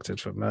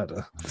convicted for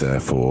murder.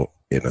 Therefore,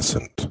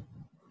 innocent.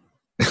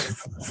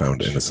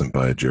 Found innocent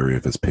by a jury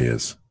of his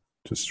peers.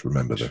 Just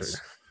remember this.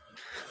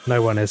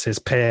 No one is his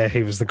peer.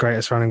 He was the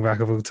greatest running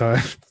back of all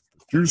time.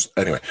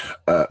 Anyway,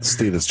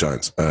 Steelers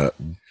Giants.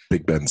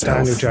 Big Ben's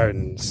Daniel health.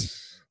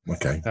 Jones.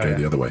 Okay,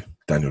 the other way.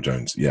 Daniel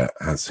Jones. Yeah,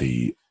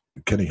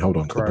 can he hold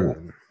on to the ball?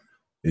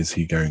 Is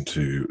he going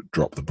to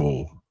drop the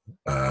ball?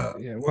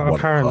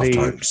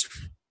 Apparently,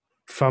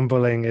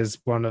 fumbling is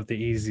one of the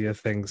easier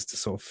things to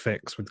sort of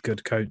fix with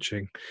good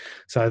coaching.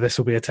 So this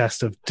will be a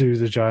test of, do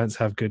the Giants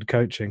have good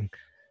coaching?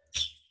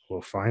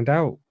 We'll find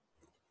out.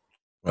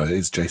 Well, it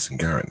is Jason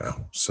Garrett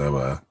now,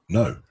 so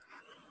no.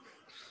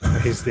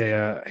 He's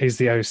the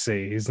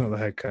OC. He's not the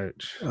head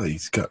coach. Well, you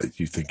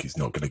think he's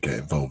not going to get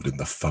involved in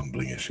the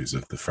fumbling issues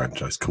of the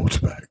franchise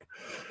quarterback?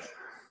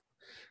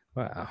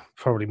 Well,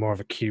 probably more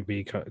of a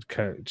QB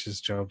coach's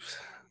job.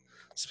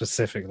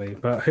 specifically,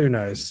 but who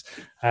knows?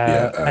 His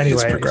Anyway,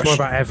 it's more progression.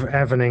 about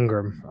Evan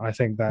Ingram. I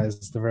think that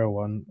is the real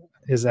one.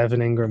 Is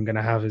Evan Ingram going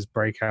to have his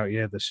breakout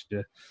year this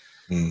year?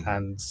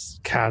 And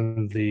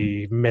can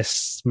the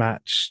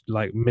mismatch,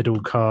 like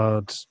middle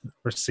card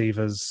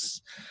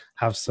receivers,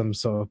 have some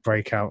sort of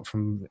breakout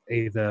from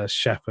either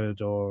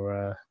Shepard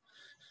or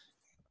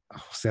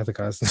what's the other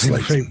guy's name?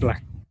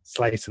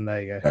 Slayton.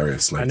 There you go.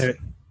 Darius Slayton. I knew it.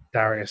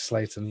 Darius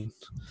Slayton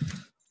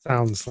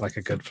sounds like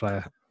a good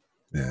player.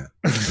 Yeah,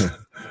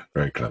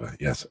 very clever.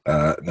 Yes.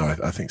 No,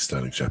 I think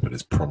Sterling Shepard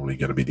is probably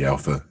going to be the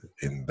alpha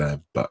in there,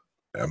 but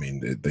I mean,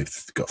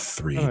 they've got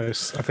three. I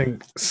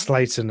think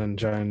Slayton and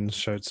Jones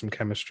showed some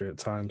chemistry at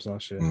times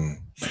last year.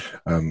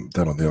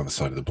 Then on the other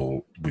side of the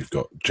ball, we've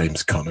got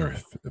James Conner.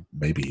 If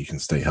maybe he can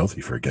stay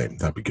healthy for a game,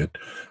 that'd be good.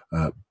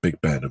 Big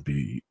Ben would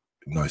be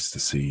nice to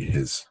see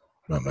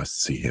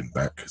him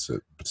back. So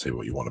say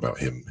what you want about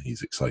him.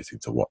 He's exciting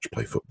to watch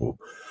play football.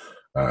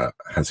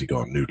 Has he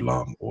got a noodle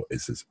arm or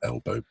is his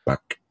elbow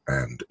back?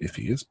 And if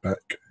he is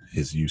back,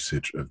 his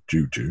usage of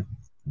Juju,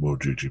 will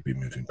Juju be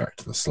moving back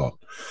to the slot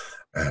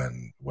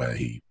and where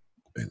he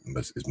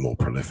is more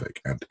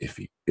prolific? And if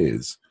he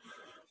is,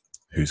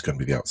 who's going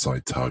to be the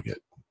outside target?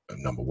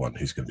 And number one,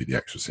 who's going to be the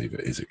X receiver?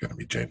 Is it going to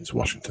be James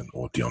Washington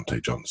or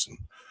Deontay Johnson?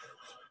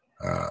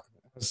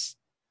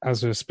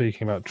 As we were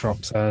speaking about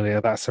drops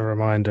earlier, that's a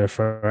reminder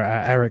for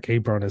Eric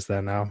Ebron is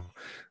there now.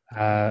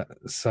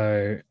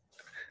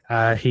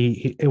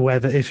 He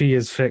whether if he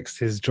has fixed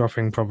his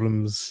dropping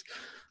problems,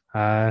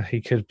 he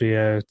could be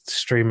a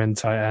streaming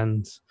tight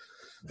end,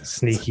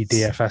 sneaky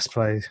DFS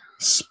play.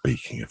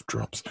 Speaking of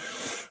drops,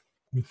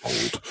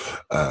 old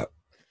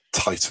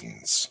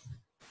Titans.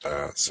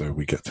 So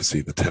we get to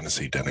see the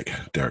Tennessee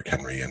Derrick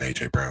Henry and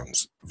AJ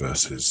Browns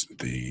versus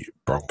the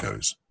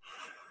Broncos.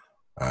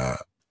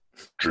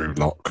 Drew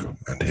Lock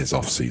and his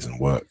off-season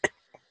work,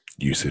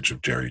 usage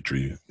of Drew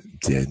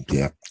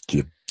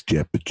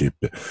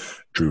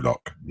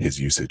Lock, his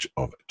usage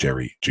of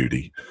Jerry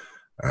Jeudy,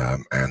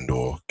 and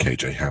or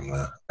KJ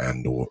Hamler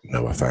and or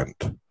Noah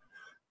Fant,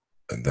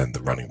 and then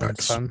the running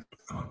backs.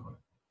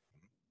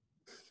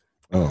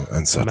 Oh,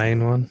 and so the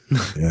main one.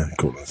 Yeah,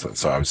 cool.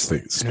 So I was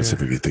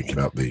specifically thinking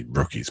about the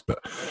rookies, but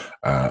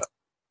and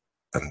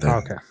then.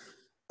 Okay.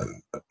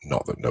 And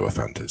not that Noah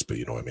Fant is, but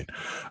you know what I mean.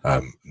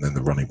 And then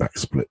the running back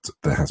split,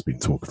 there has been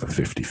talk of a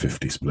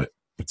 50-50 split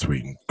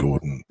between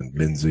Gordon and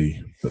Lindsay,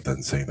 but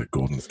then saying that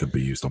Gordon's going to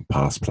be used on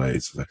pass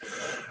plays. So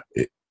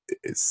it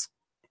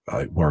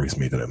worries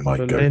me that it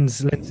might go.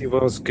 Lindsay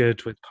was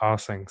good with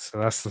passing, so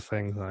that's the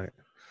thing. Like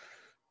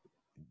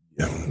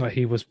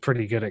he was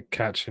pretty good at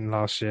catching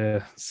last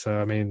year. So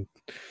I mean,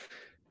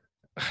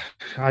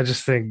 I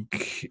just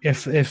think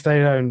if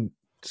they don't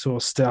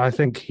I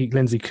think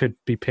Lindsay could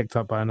be picked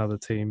up by another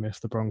team if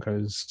the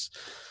Broncos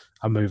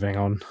are moving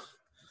on.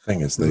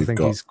 Thing is,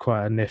 he's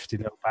quite a nifty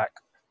little back.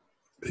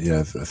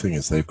 Yeah, the thing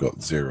is, they've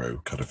got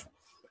zero kind of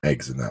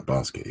eggs in that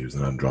basket. He was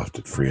an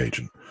undrafted free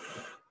agent.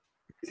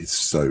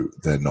 So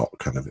they're not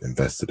kind of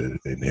invested in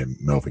him.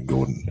 Melvin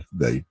Gordon,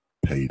 they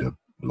paid a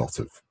lot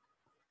of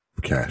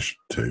cash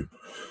to.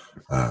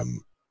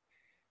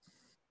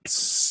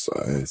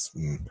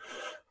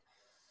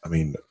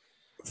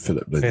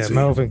 Philip Lindsay. Yeah,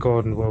 Melvin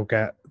Gordon will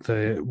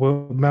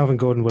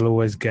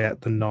always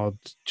get the nod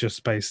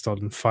just based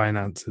on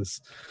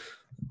finances.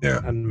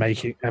 Yeah, and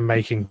making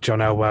John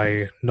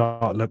Elway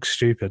not look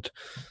stupid,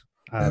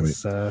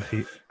 as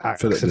he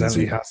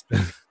accidentally has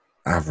been.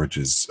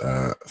 Averages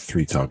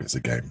 3 targets a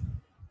game,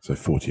 so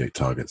 48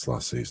 targets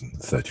last season,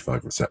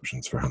 35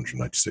 receptions for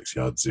 196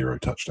 yards, 0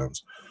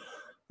 touchdowns.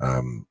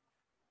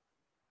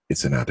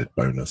 It's an added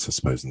bonus, I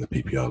suppose, in the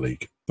PPR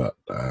league, but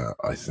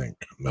I think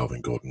Melvin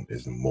Gordon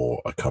is a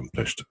more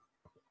accomplished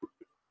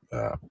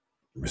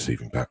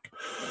receiving back.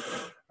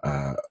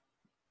 But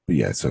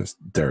yeah, so it's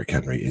Derrick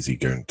Henry. Is he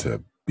going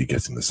to be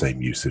getting the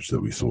same usage that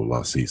we saw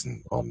last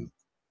season on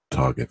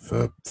target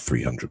for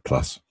 300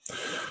 plus?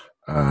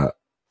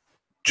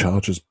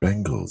 Chargers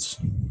Bengals,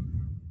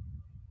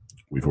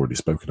 we've already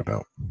spoken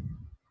about.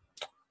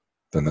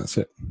 Then that's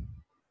it.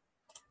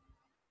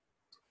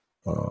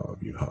 Oh,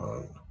 you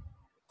hung.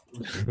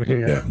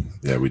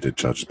 Yeah, we did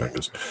Chargers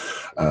Bengals.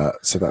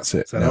 So that's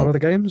it. Is that all of the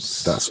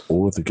games? That's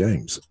all of the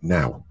games.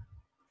 Now,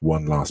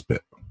 one last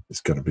bit.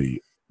 It's going to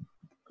be,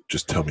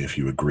 just tell me if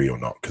you agree or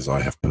not, because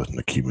I have put an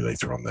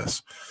accumulator on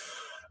this.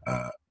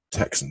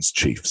 Texans,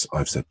 Chiefs.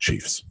 I've said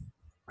Chiefs.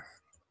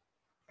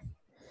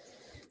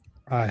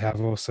 I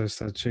have also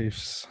said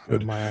Chiefs.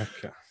 Good.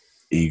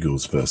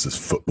 Eagles versus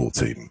football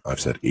team. I've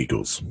said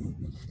Eagles.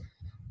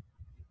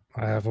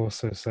 I have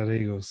also said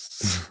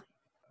Eagles.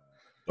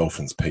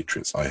 Dolphins,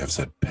 Patriots. I have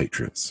said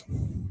Patriots.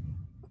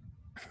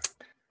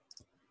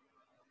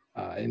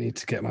 I need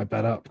to get my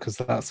bet up because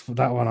that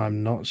one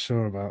I'm not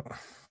sure about.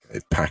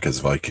 Packers,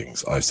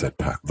 Vikings. I said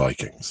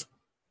Vikings.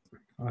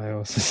 I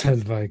also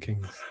said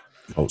Vikings.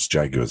 Colts,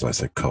 Jaguars. I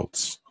said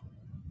Colts.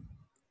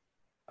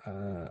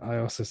 I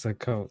also said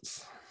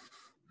Colts.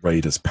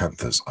 Raiders,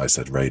 Panthers. I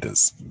said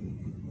Raiders.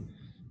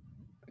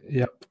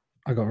 Yep,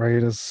 I got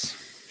Raiders.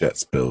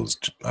 Jets, Bills.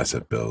 I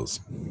said Bills.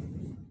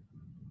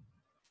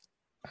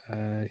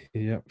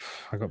 Yep,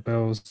 I got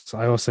Bills.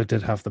 I also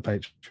did have the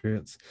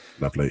Patriots.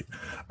 Lovely.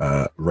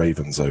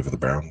 Ravens over the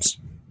Browns.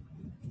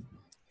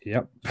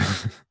 Yep.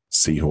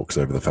 Seahawks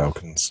over the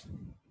Falcons.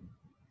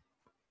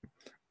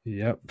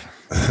 Yep.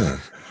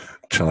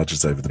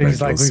 Chargers over the Seems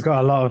Bengals. like we've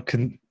got a lot of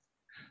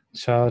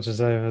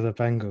Chargers over the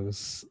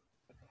Bengals.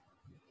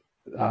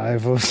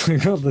 I've also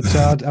got the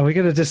Chargers. Are we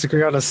going to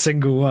disagree on a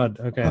single one?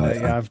 Okay,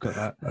 I've got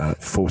that.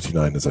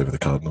 49ers over the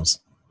Cardinals.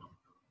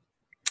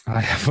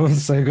 I have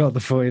also got the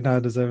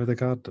 49ers over the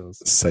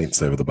Cardinals.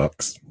 Saints over the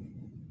Bucks.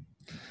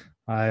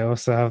 I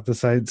also have the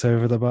Saints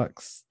over the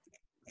Bucks.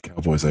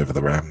 Cowboys over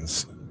the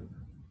Rams.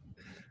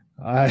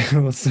 I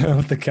also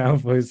have the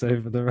Cowboys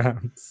over the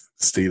Rams.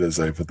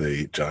 Steelers over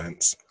the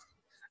Giants.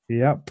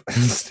 Yep.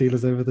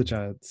 Steelers over the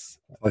Giants.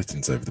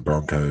 Titans over the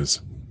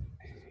Broncos.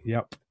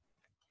 Yep.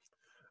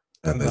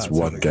 And there's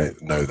one game.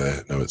 No,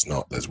 it's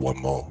not. There's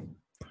one more.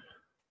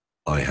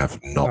 I have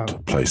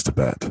not placed a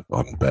bet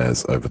on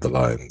Bears over the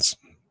Lions.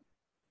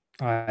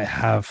 I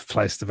have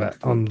placed a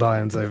bet on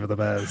Lions over the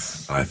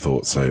Bears. I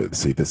thought so.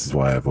 See, this is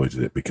why I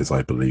avoided it, because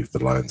I believe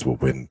the Lions will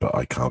win, but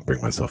I can't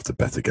bring myself to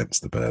bet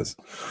against the Bears.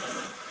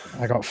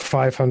 I got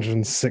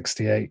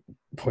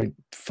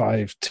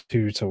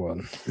 568.52 to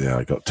 1. Yeah,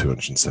 I got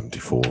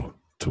 274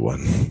 to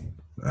 1.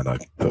 And I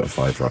put a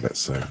 5 on it,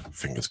 so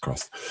fingers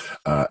crossed.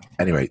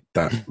 Anyway,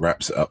 that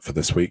wraps it up for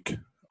this week.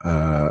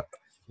 Yep.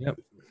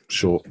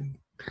 Short,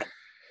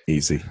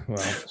 easy.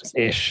 Well,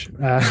 ish.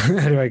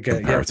 Anyway,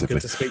 good. Yeah,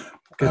 good to speak.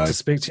 Good to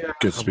speak to you.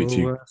 Good to speak to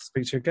you.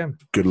 Speak to you again.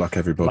 Good luck,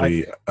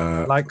 everybody.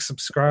 Like,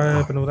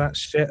 subscribe, and all that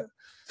shit.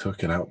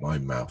 Took it out my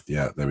mouth.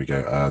 Yeah, there we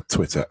go.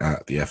 Twitter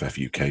at the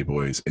FFUK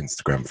Boys,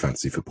 Instagram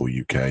Fantasy Football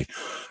UK.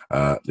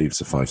 Leave us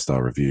a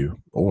 5-star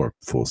review or a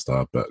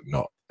 4-star, but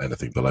not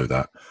anything below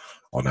that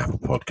on Apple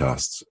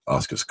Podcasts.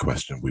 Ask us a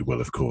question. We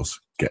will, of course,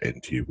 get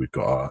into you. We've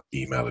got our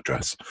email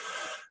address,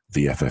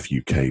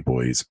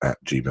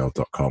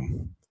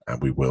 theffukboys@gmail.com,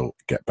 and we will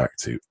get back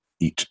to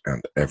each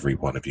and every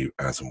one of you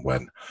as and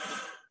when.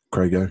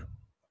 Craigo,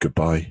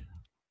 goodbye.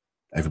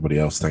 Everybody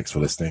else, thanks for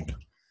listening.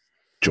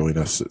 Join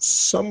us at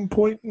some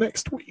point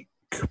next week,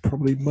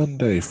 probably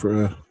Monday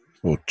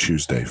or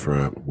Tuesday for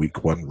a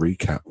week 1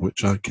 recap,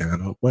 which I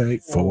cannot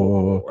wait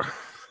for. Oh.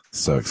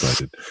 So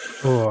excited.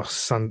 Oh,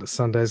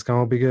 Sunday's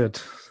going to be good.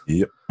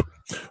 Yep.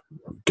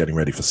 Getting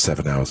ready for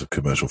 7 hours of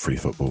commercial-free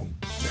football.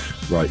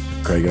 Right,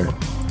 Craigo,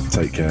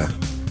 take care.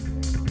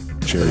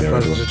 Cheerio,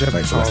 everyone.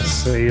 Thanks for listening. I'll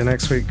see you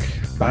next week.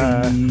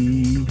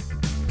 Bye.